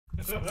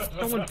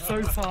Someone's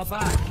so far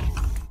back.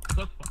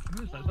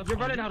 You're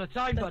running out of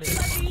time, buddy.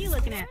 What are you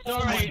looking at?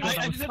 Sorry,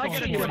 I just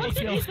gotta do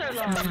it. So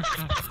long.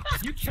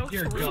 You choked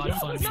your No, god,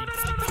 buddy. no.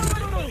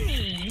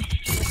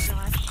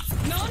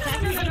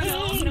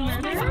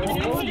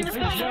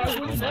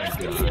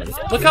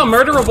 Look how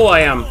murderable I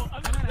am.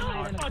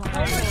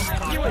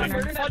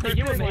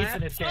 You were amazing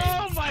this game.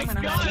 Oh my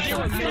god!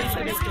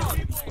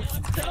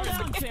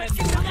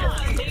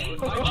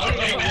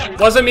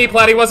 Wasn't me,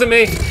 Platty, wasn't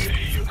me.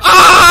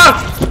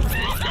 Ah!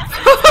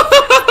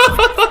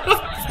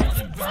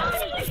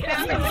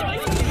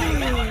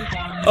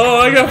 Oh,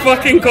 I got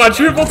fucking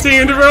quadruple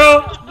teamed,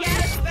 bro.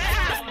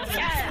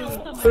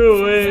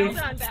 Ooh,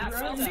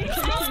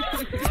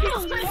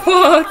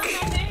 fuck.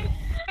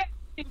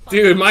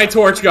 Dude, my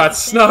torch got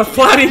snuffed.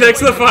 Platty, thanks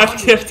for the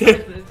 5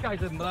 gifted. This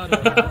guy's a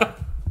murderer.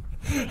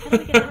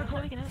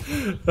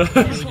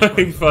 That's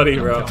fucking funny,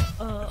 bro.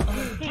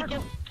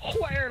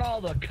 Where'd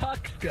all the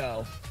cucks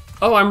go?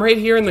 Oh, I'm right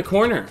here in the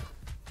corner.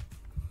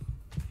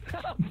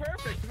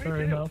 Perfect.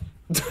 Fair enough.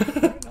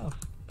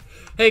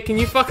 Hey, can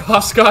you fuck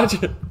off, Scotch?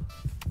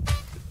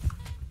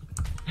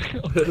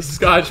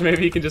 Scotch,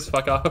 maybe you can just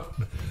fuck off.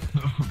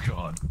 Oh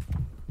god.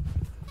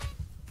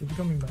 Is he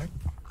coming back?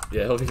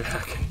 Yeah, he'll be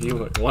back. You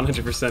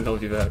 100% he'll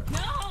be back. No,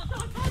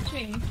 don't touch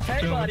me.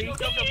 Hey, buddy.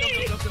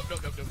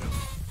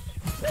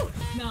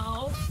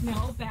 No,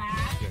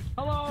 bad.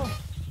 Hello.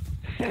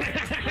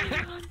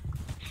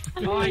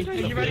 I'm Guys, are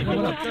you ready for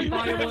the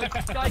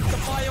fireworks? Guys, the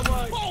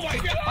fireworks. Oh my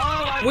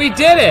god! Oh, We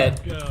did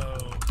it! Go.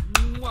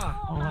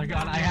 oh my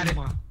god, I had it.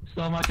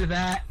 So much of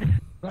that.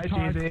 That's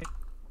easy.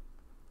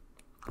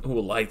 Ooh,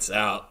 lights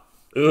out.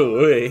 Ooh,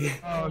 wee.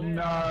 Oh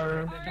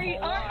no.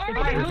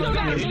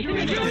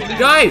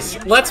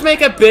 Guys, let's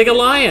make a big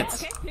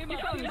alliance.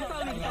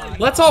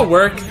 Let's all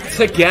work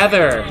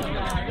together.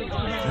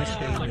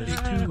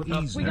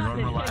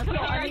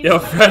 Yo,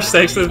 Fresh,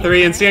 thanks for the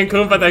 3, and Cian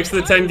Kumpa, thanks for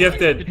the 10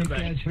 gifted.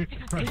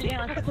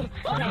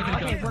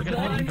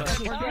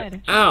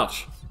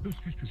 Ouch.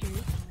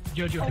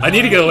 I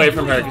need to get away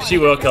from her, because she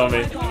will kill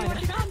me. How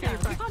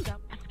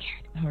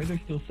are there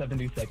still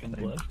 70 seconds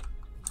left?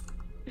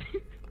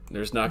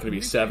 There's not going to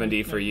be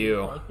 70 for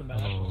you.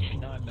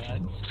 Not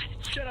bad.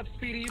 Shut up,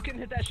 Speedy. You can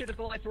hit that shit if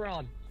the lights are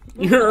on.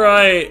 You're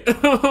right.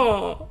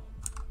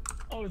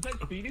 Oh, is that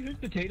Speedy who's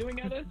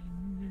potatoing at us?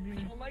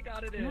 Oh my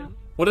god, it is.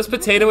 What does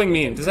potatoing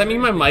mean? Does that mean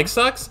my mic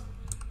sucks?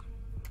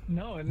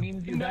 No, it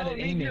means you No, got it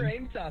it means your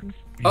aiming. aim sucks.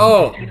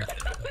 Oh,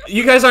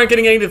 you guys aren't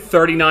getting any of the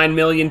 $39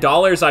 million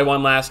I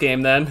won last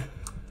game then.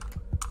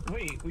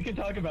 Wait, we can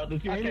talk about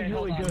this. Your aim Okay, is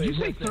really hold on. good.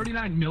 You say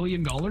 $39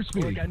 million,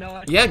 Speedy? Look, I know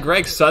I Yeah,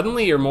 Greg,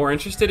 suddenly you're more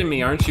interested in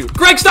me, aren't you?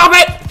 Greg, stop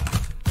it!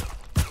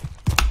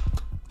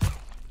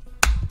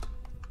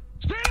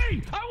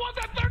 Speedy! I want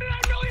that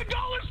 $39 million,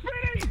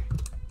 Speedy!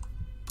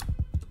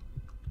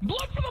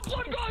 Blood for the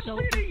blood god,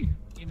 Speedy!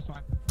 Game's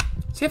fine.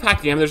 See, I've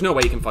hacked the game. There's no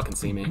way you can fucking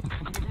see me.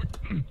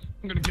 I'm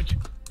gonna get you.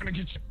 I'm gonna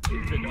get you.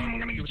 I'm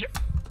gonna get you.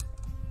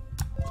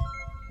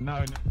 No,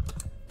 no.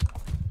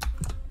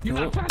 You're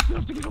not fast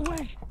enough to get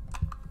away.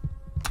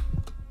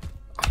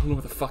 I don't know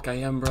what the fuck I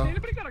am, bro.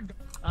 Anybody got a gun?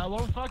 I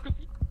won't fuck with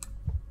you.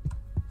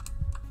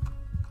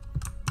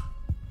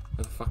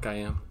 Where the fuck I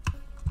am?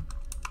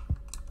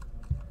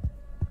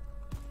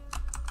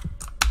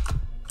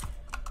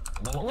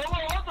 Whoa, what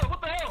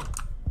the hell?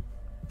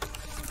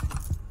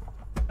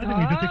 I think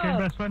we just became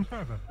best friends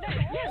forever.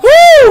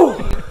 Woo!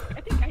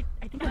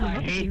 I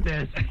hate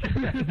this.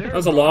 That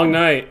was a long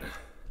night.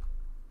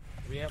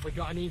 Yeah, we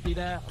got an easy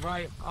there.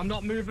 Right, I'm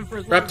not moving for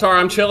as long. Reptar,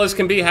 I'm chill as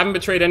can be. Haven't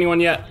betrayed anyone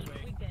yet.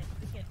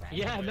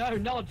 Yeah, no,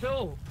 not at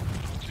all.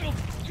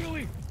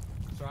 Julie!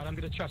 It's alright, I'm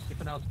gonna trust you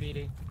for now,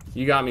 Speedy.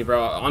 You got me,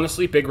 bro.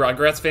 Honestly, big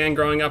Rugrats fan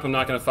growing up, I'm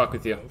not gonna fuck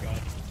with you. Oh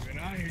god. You're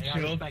not here, Yeah, I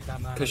chill. respect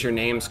that, man. Because your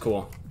name's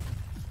cool.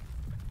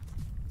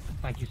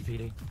 Thank you,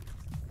 Speedy.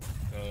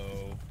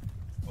 Oh.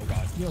 Oh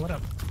god. Yeah, what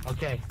up?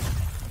 Okay.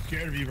 I'm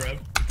scared of you, Rev.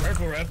 Be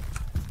careful, Rev.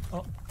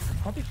 Oh,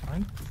 I'll be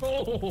fine.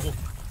 Oh,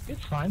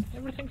 It's fine.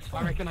 Everything's I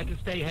fine. reckon I can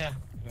stay here.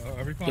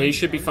 Every Yeah, you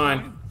should be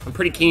fine. I'm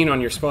pretty keen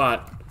on your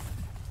spot.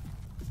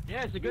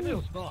 Yeah, it's a good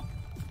little spot.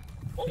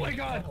 Oh my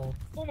god! Uh-oh.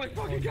 Oh my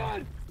fucking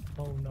god!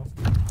 Oh no.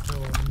 Oh no.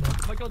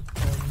 Oh my god.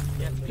 Oh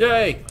no.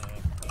 Yay!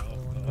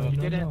 Oh, You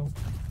did it. no.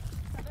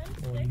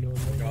 Oh no, no,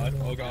 God,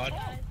 no, oh god.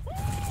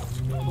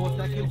 no. 4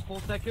 seconds, 4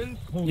 seconds.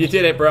 You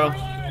did it, bro.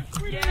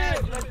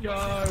 Yes, let's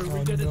go.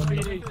 We did it,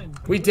 Speedy.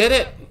 We did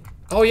it.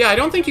 Oh yeah, I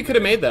don't think you could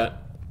have made that.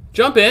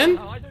 Jump in.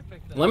 Oh, I don't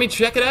think so. Let me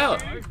check it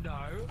out.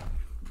 No.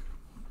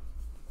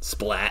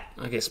 Splat.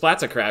 Okay,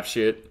 Splat's a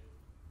crapshoot.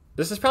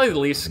 This is probably the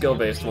least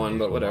skill-based one,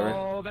 but whatever.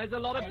 Oh, there's a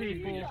lot of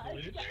people.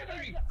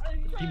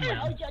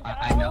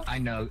 I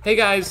know. Hey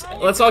guys,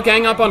 let's all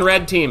gang up on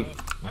red team.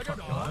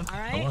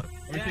 Alright.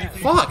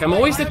 Fuck, I'm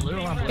always the...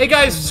 Hey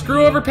guys,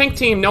 screw over pink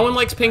team. No one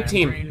likes pink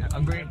team.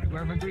 I'm green.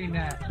 Wherever green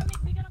at.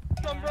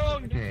 I'm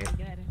wrong. Okay.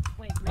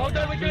 Oh,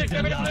 no, we're good.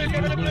 Give it a blue,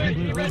 give it a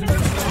blue. Red.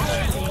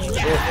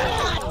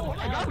 Oh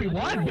my god, we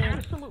won!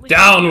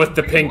 Down with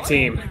the pink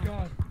team.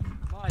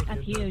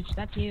 That's huge.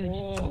 That's huge.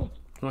 Oh,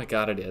 Oh my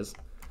god, it is.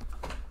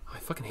 I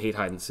fucking hate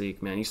hide and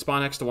seek, man. You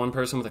spawn next to one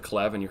person with a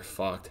clev and you're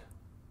fucked.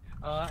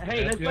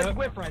 Hey,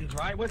 we're friends,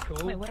 right? We're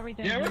cool. Wait, what are we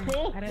doing? Yeah, we're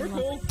cool. We're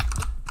cool.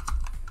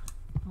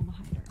 I'm a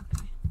hider.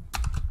 Okay.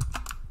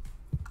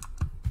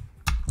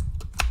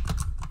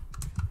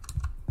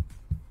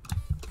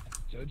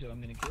 Jojo,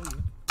 I'm gonna kill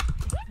you.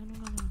 No.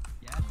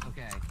 Yes,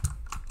 okay.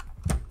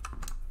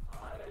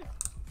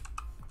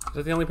 Is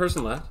that the only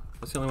person left?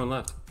 That's the only one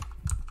left.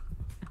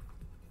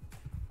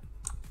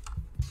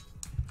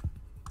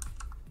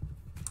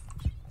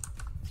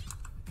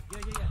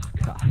 Yeah.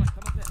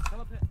 Come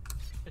up here.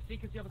 The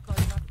Seeker's the other side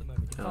of the map at the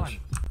moment. It's Ouch. fine.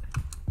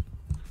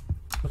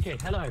 Okay,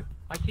 hello.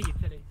 I see you,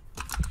 Tilly.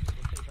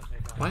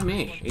 Why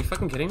me? Are you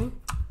fucking kidding me?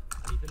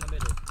 He's in the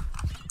middle.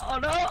 Oh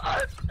no!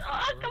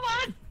 Come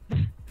on!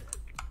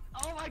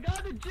 Oh my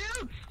god, the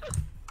jukes!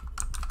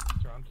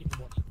 Sorry, I'm keeping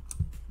watching.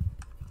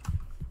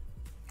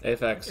 I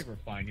Apex. think we're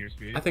fine here,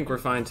 Speedy. I think we're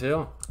fine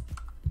too.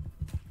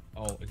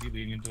 Oh, is he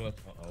leading into us?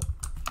 Uh-oh.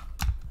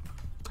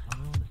 I'm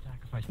willing to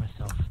sacrifice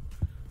myself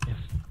if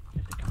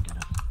they come get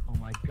us. Oh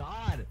my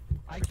god!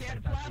 I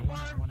can't platform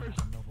for...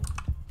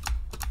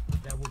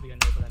 There will be a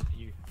noble end for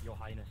you, your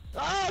highness. Oh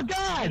Hey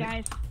god!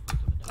 guys.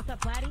 What's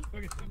up, Flatty?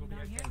 Okay,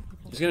 Not here.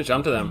 He's gonna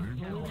jump to them.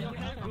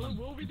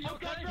 We'll be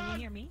okay, Can you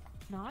hear me?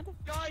 Nod?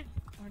 guys!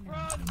 Or no?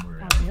 Run! Oh,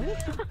 really?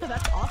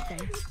 That's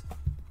awesome.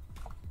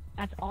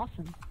 That's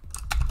awesome.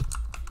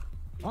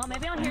 Well,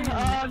 maybe I'll hear him.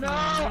 Oh no!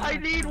 I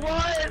need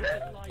one!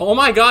 Oh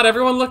my god,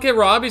 everyone look at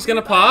Rob. He's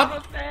gonna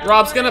pop.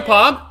 Rob's gonna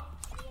pop.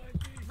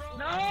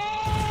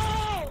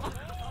 No!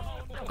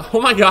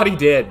 Oh my god, he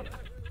did.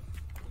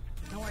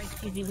 Don't worry,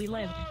 Easy. We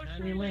lived.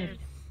 We lived.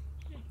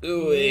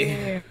 Ooh.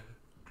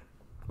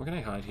 Where can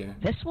I hide here?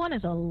 This one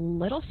is a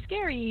little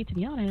scary, to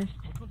be honest.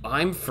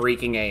 I'm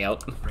freaking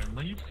out.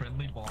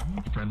 Friendly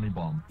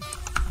bomb.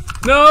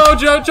 No,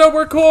 Jojo,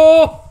 we're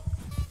cool!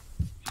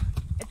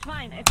 It's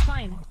fine. It's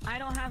fine. I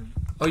don't have.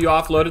 Oh, you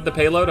offloaded the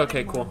payload?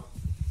 Okay, cool.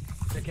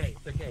 It's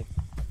okay.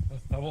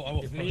 I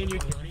will. It's me and you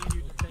just stay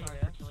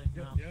there.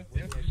 Yeah.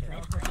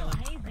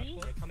 Hey, Z.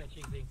 Yeah, come here,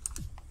 Cheesy.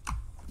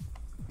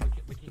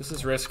 This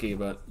is risky,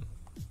 but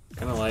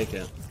kind of like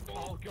it.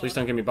 Please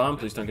don't give me bomb.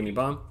 Please don't give me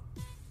bomb.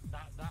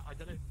 That, I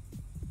don't know.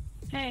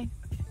 Hey.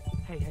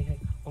 Hey.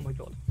 Oh my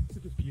god.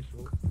 This is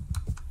beautiful.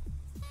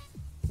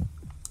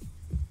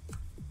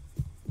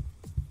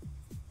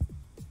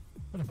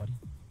 Hello, buddy.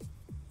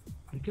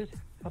 I'm good.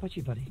 How about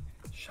you, buddy?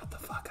 Shut the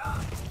fuck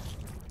up.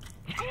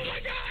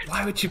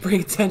 Why would you bring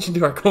attention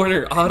to our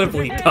corner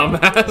audibly,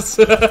 dumbass?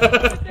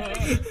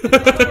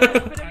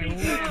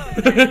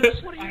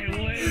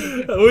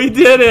 We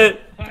did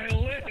it! I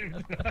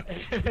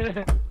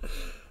lived!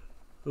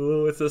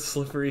 Ooh, it's a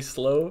slippery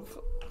slope.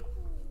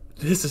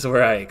 This is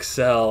where I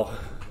excel.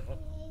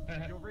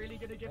 You're really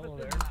gonna give us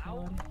this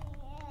now?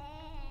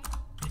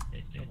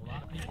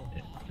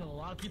 Still a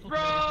lot of people.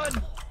 Run! So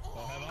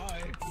have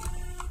I.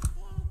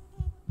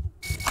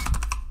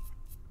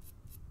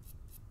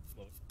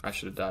 I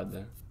should have died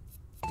there.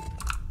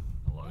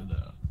 Hello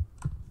there.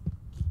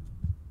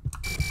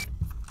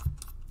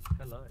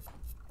 Hello.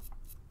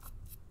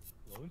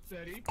 Slow and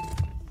steady.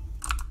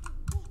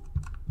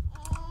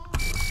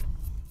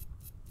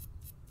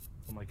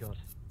 Oh my god.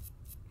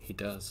 He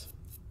does.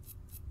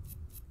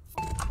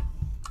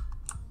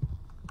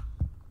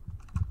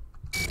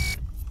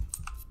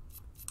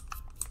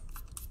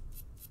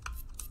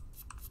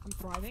 I'm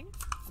thriving.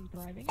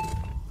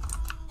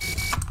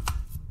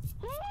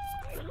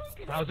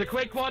 That was a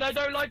quick one. I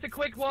don't like the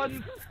quick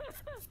ones.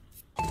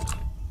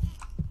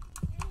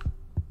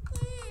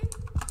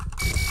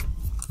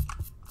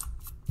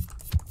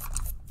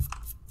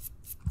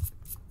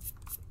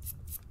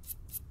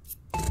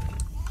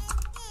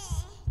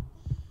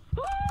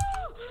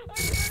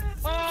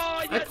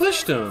 I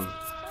pushed him.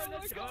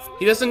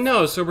 He doesn't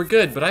know, so we're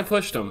good, but I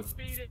pushed him.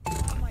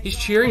 He's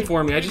cheering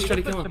for me. I just tried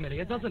to kill him.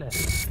 Doesn't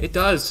it? It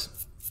does.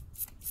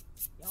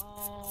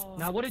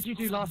 Now, what did you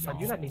do last time?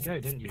 You let me go,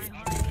 didn't you?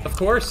 Of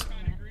course.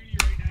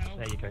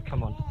 There you go.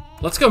 Come on.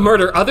 Let's go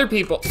murder other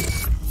people.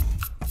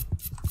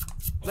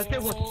 Let's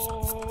get what.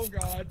 Oh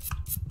god.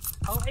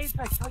 Oh,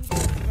 Apex, how you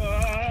doing?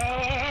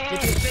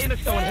 Did you see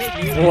if someone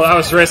hit you? Well, that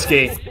was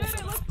risky. Let's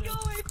go,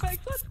 Apex.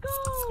 Let's go.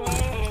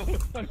 Oh,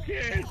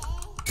 okay.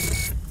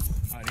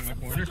 Hiding in my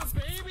corner.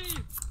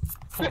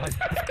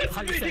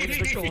 I'm staying in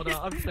the corner.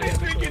 I'm staying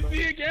in We the can corner.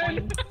 see again.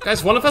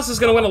 Guys, one of us is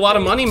gonna win a lot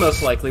of money,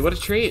 most likely. What a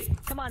treat.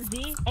 Come on,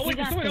 Z. Oh wait,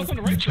 You there's got someone else this. on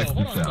the right. Hold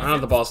on. I don't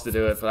have the balls to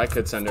do it, but I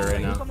could send her right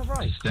Who's now. on the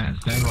right? Stand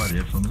right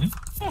here for me.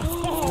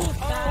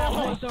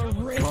 That was a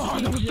risky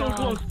That was so jump.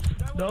 close.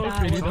 No,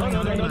 That really, was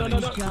no. a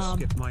risky jump.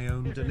 Skip my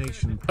own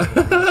donation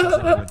probably because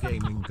I'm a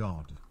gaming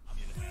god.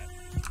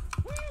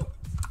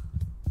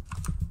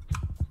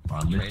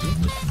 Alright,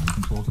 listen, we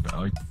can talk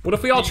about it. What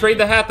if we all trade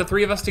the hat, the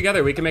three of us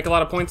together? We can make a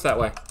lot of points that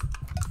way.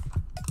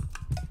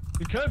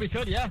 We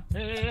could, yeah.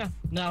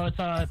 No, it's,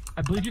 I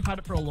believe you've had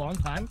it for a long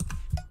time.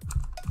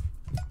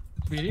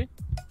 Speedy?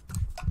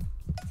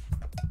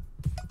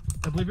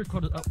 I believe you're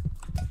quoted, oh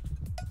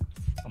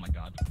my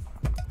god.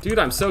 Dude,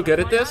 I'm so good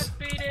at this.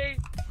 Speedy!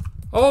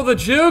 Oh, the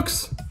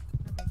jukes!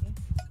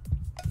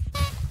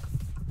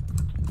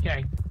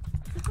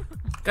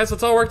 Guys,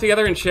 let's all work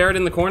together and share it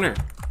in the corner.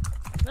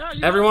 No,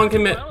 you Everyone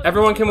can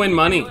win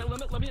money.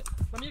 Let me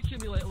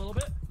accumulate a little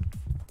bit.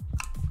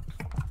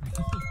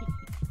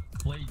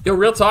 Yo,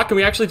 real talk, can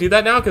we actually do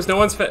that now? Because no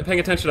one's paying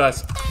attention to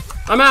us.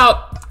 I'm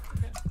out!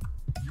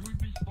 You would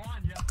be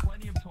fine. You have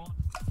plenty of time.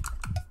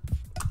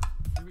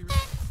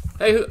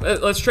 Hey,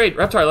 let's trade.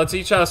 Reptar, let's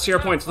each share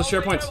points. Let's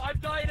share points. No, I'm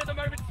dying at the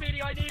moment,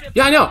 Speedy. I need it.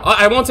 Yeah, I know.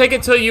 I won't take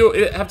it till you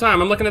have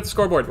time. I'm looking at the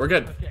scoreboard. We're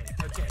good. Okay.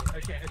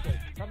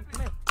 Come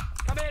here.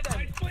 Come here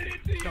then.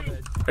 Come here.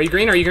 Are you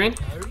green? Are you green?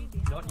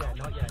 Not yet.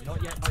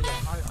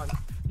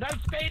 No,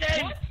 Speedy!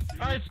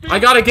 Alright, Speedy. I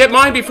gotta get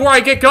mine before I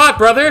get got,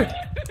 brother.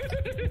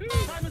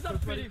 Time is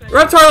up, Speedy.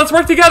 Reptar, let's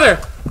work together.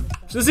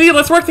 Z,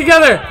 let's work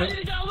together. I need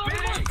to go a little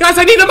bit more. Guys,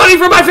 I need the money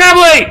for my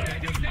family.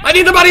 I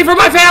need the money for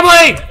my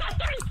family.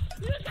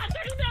 You just got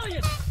 30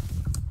 million!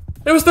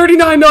 It was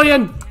 39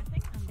 million. Oh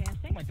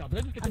my god, did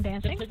I just get I'm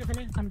dancing. take it from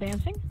me? I'm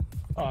dancing.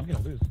 Oh, I'm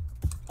gonna lose.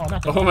 Oh,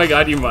 that's Oh my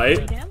god, you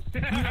might. Dance.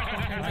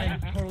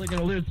 I'm totally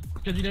gonna lose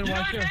because you didn't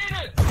watch it.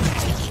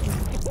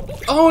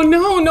 Oh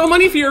no, no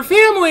money for your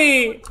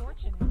family.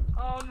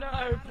 Oh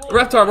no.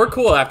 Reptar, we're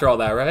cool after all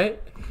that,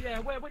 right? Yeah,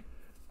 wait.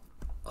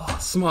 Oh,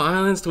 small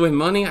islands to win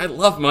money. I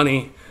love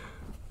money.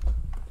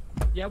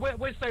 Yeah,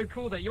 we're so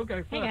cool that you'll go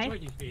first, guys.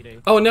 won't you, Speedy?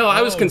 Oh no,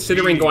 I was Oh,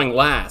 considering geez. going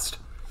last.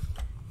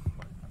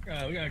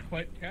 We got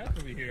quite cast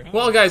over here, huh?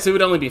 Well, guys, it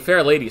would only be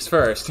fair. Ladies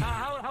first.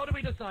 How do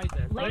we decide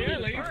this?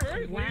 Ladies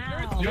first.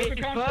 Wow.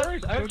 Ladies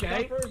first?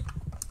 Okay.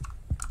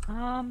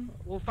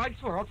 Well, thanks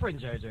for offering,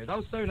 Jojo. That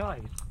was so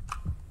nice.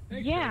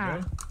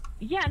 Yeah.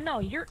 Yeah, no,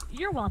 you're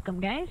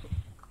welcome, guys.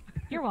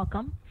 You're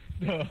welcome.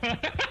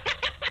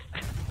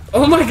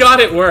 Oh my god,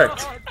 it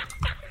worked.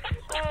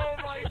 Oh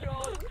my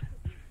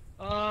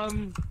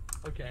god.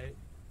 Okay.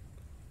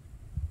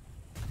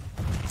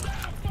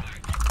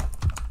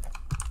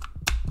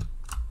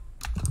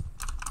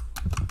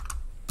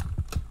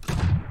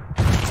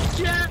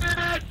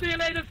 Yeah! See you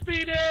later,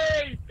 Speedy!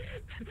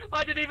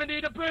 I didn't even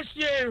need to push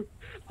you!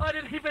 I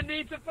didn't even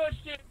need to push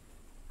you!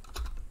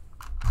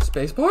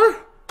 Spacebar?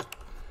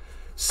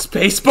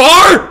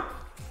 Spacebar?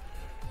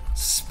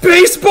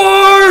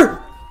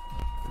 Spacebar!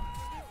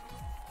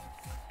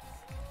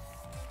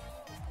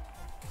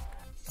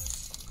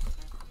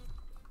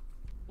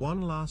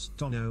 One last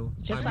dono.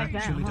 Just I'm like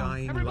that, actually huh?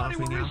 dying Everybody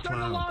laughing will out restart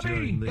the loud lobby.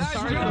 during this.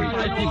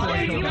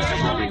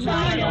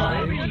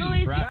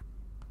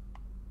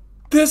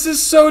 This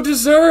is so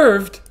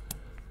deserved.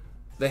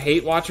 The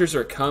hate watchers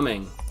are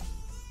coming.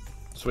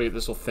 Sweet,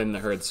 this will thin the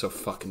herd so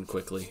fucking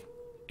quickly.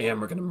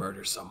 And we're gonna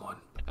murder someone.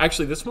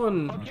 Actually, this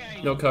one,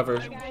 no cover.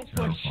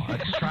 Let's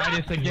try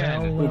this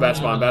again. Ooh, bat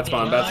spawn, bat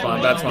spawn, bat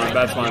spawn, bat spawn,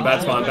 bat spawn,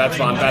 bat spawn, bat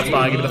spawn, bat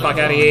spawn. Get me the fuck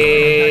out of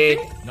here.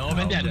 No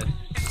vendettas.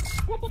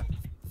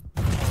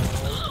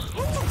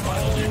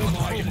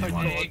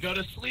 Go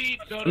to sleep.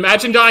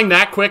 Imagine dying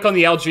that quick on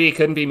the LG.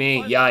 Couldn't be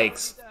me.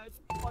 Yikes.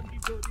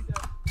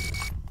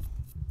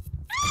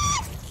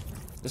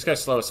 This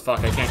guy's slow as fuck.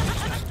 I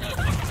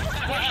can't.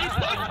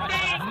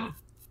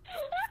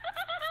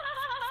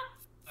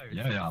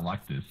 Yeah, I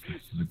like this.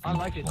 This is a good I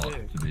like it spot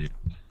too. to be.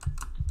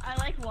 I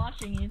like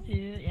watching you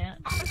too, yeah.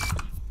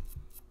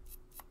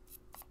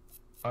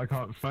 I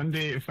can't.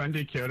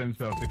 Fundy killed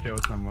himself to kill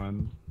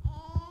someone.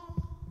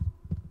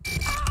 I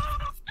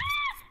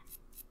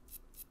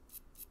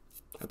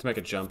have to make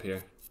a jump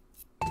here.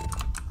 I'm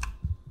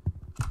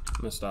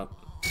gonna stop.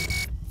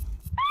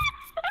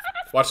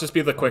 Watch this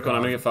be the quick one.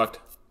 I'm gonna get fucked.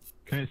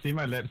 Can you see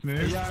my lips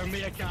move? Yo,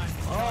 Mia can't.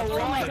 Oh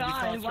my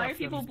god, why are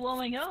people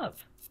blowing up?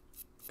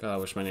 God, I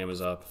wish my name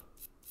was up.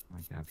 Oh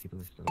my god, people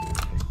are still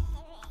okay.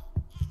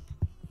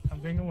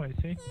 I'm going away,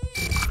 see?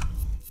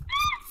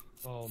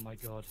 Oh my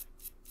god.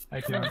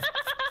 Hey, Tim.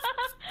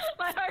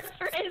 My heart's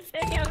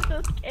racing, I'm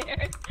so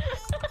scared.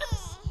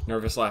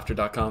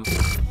 Nervouslaughter.com.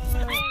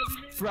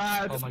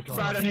 Brad, Oh my god.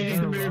 Brad, I need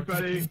you to move,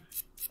 buddy.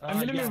 I'm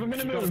gonna move, I'm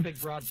gonna Got a move. big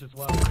branch as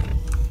well.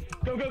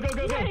 Go, go, go, go,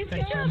 go. Guys,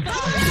 Thank go. you.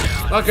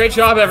 Oh, great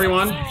job,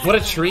 everyone. What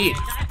a treat.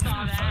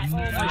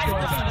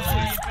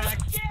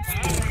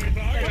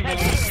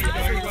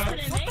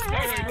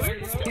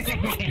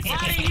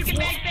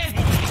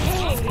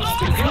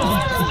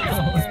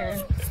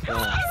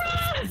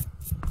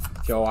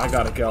 Yo, I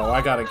gotta go.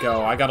 I gotta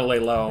go. I gotta lay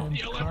low.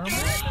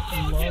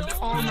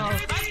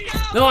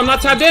 No, I'm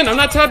not tabbed in. I'm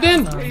not tabbed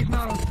in.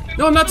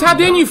 No, I'm not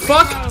tabbed in, you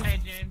fuck.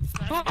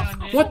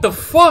 What the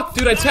fuck?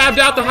 Dude, I tabbed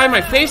out to hide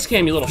my face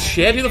cam, you little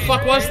shit. Who the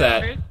fuck was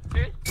that?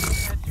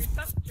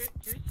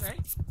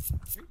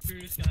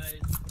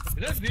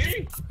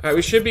 Alright,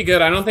 we should be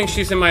good. I don't think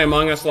she's in my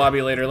Among Us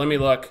lobby later. Let me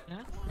look.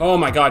 Oh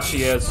my god,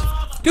 she is.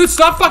 Dude,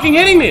 stop fucking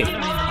hitting me! Who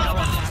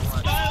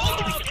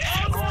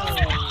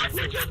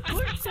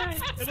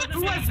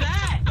was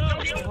that?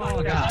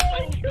 Oh god.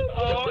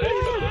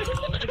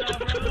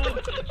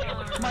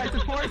 My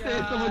support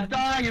system was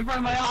dying in front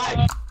of my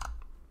eyes.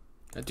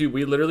 Dude,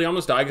 we literally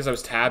almost died because I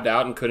was tabbed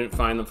out and couldn't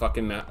find the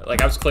fucking map.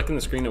 Like, I was clicking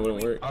the screen and it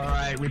wouldn't work.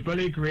 Alright, we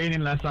bully green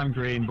unless I'm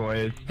green,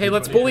 boys. Hey,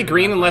 let's bully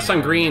green unless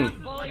I'm green.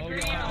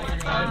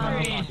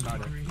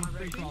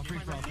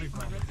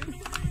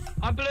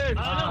 I'm blue.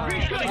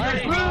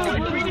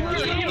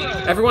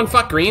 Everyone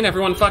fuck green.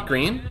 Everyone fuck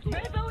green.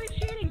 Red's always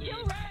cheating.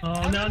 Kill Red.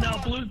 Oh no, no,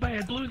 blue's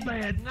bad, blue's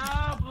bad.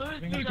 No,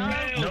 blue's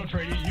bad. No,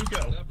 Trady, you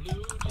go.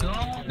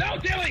 No,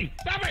 Dilly,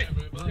 stop it.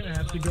 We're gonna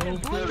have to go.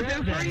 Blue's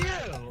in for you.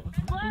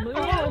 Blue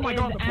Oh my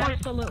God, is the fuck?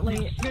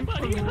 absolutely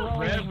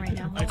rolling right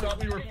now. I thought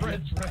we were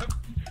friends, Rev.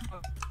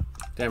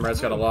 Damn,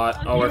 Red's got a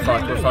lot. Oh, we're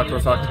fucked. We're fucked. We're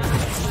fucked.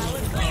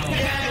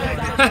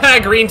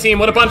 Green team,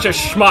 what a bunch of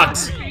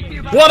schmucks.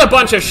 What a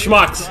bunch of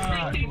schmucks.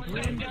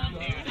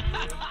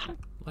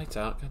 Lights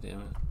out. God damn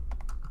it.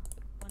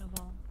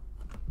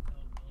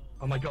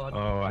 Oh my god.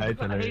 Oh, I hate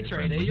to Hey,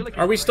 Trady, you're looking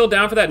Are we still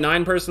down for that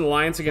 9-person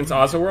alliance against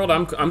Ozaworld?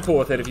 I'm cool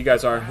with it if you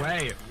guys are.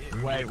 Wait,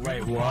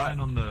 what?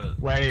 On the...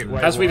 Wait,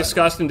 As we what?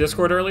 discussed in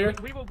Discord earlier.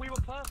 We were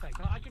perfect.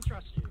 I can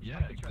trust you. Yeah,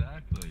 I can trust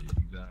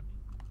exactly.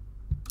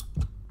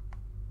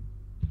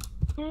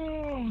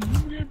 Oh, I'm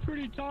getting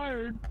pretty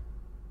tired.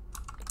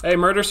 Hey,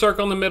 murder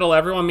circle in the middle.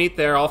 Everyone meet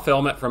there. I'll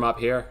film it from up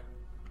here.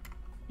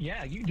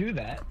 Yeah, you do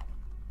that.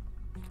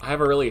 I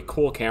have a really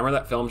cool camera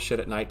that films shit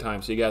at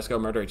nighttime, so you guys go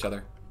murder each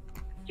other.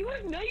 You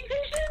have night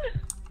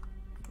vision?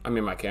 I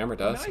mean, my camera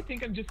Now does. I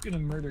think I'm just gonna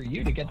murder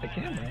you to get the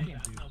camera.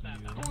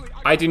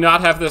 I do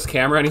not have this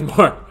camera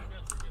anymore.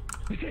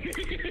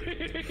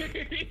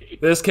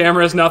 This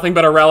camera is nothing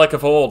but a relic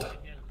of old.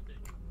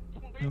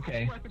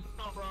 Okay.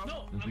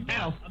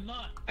 Ow.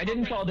 I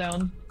didn't fall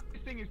down.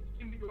 This thing is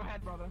into your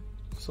head, brother.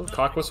 So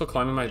cock whistle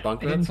climbing my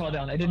bunk I didn't beds. fall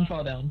down. I didn't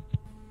fall down.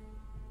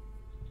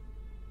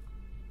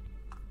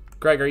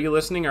 Greg, are you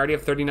listening? I already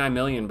have 39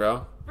 million,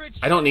 bro.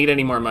 I don't need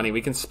any more money.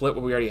 We can split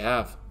what we already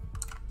have.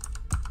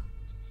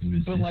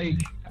 But like,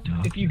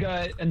 if you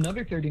got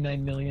another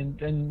 39 million,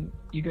 then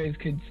you guys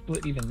could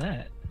split even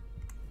that.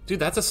 Dude,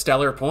 that's a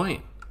stellar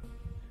point.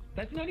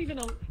 That's not even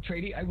a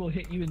Trady. I will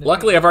hit you in the.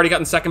 Luckily, I've already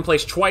gotten second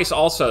place twice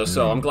also,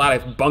 so I'm glad I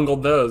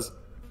bungled those.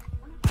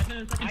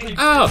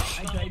 Ouch!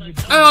 I died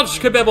with Ouch,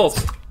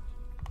 kabibbles!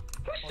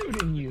 Who's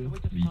shooting you?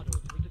 We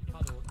just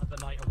cuddled the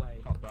night away.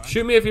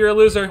 Shoot me if you're a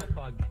loser.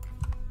 Bug.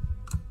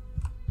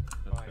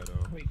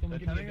 Wait, someone They're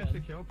give me telling a us to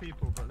gun. kill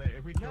people, but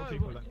if we kill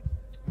people, then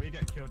we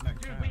get killed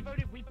next Dude, we time.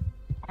 voted.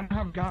 I don't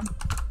have a gun.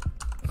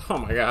 Oh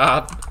my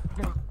god.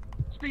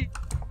 Speed.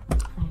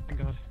 Oh my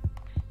god.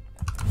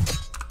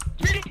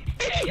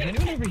 Is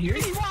anyone over here?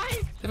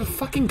 They have a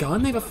fucking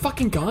gun? They have a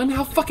fucking gun?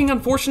 How fucking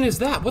unfortunate is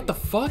that? What the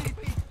fuck?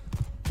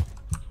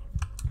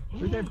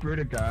 We get brute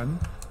a gun.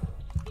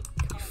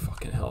 3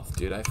 fucking health,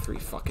 dude. I have 3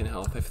 fucking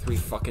health. I have 3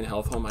 fucking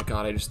health. Oh my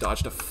god, I just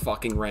dodged a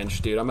fucking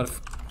wrench, dude. I'm gonna.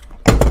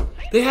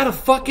 They had a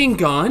fucking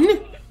gun?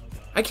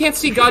 I can't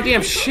see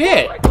goddamn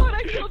shit. Oh my god,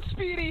 I killed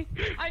Speedy.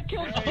 I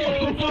killed Speedy.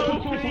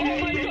 Oh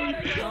my god,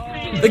 I killed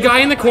Speedy. The guy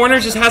in the corner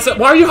just has a.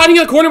 Why are you hiding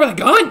in the corner with a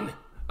gun?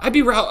 I'd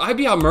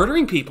be out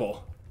murdering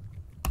people.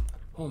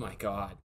 Oh my god.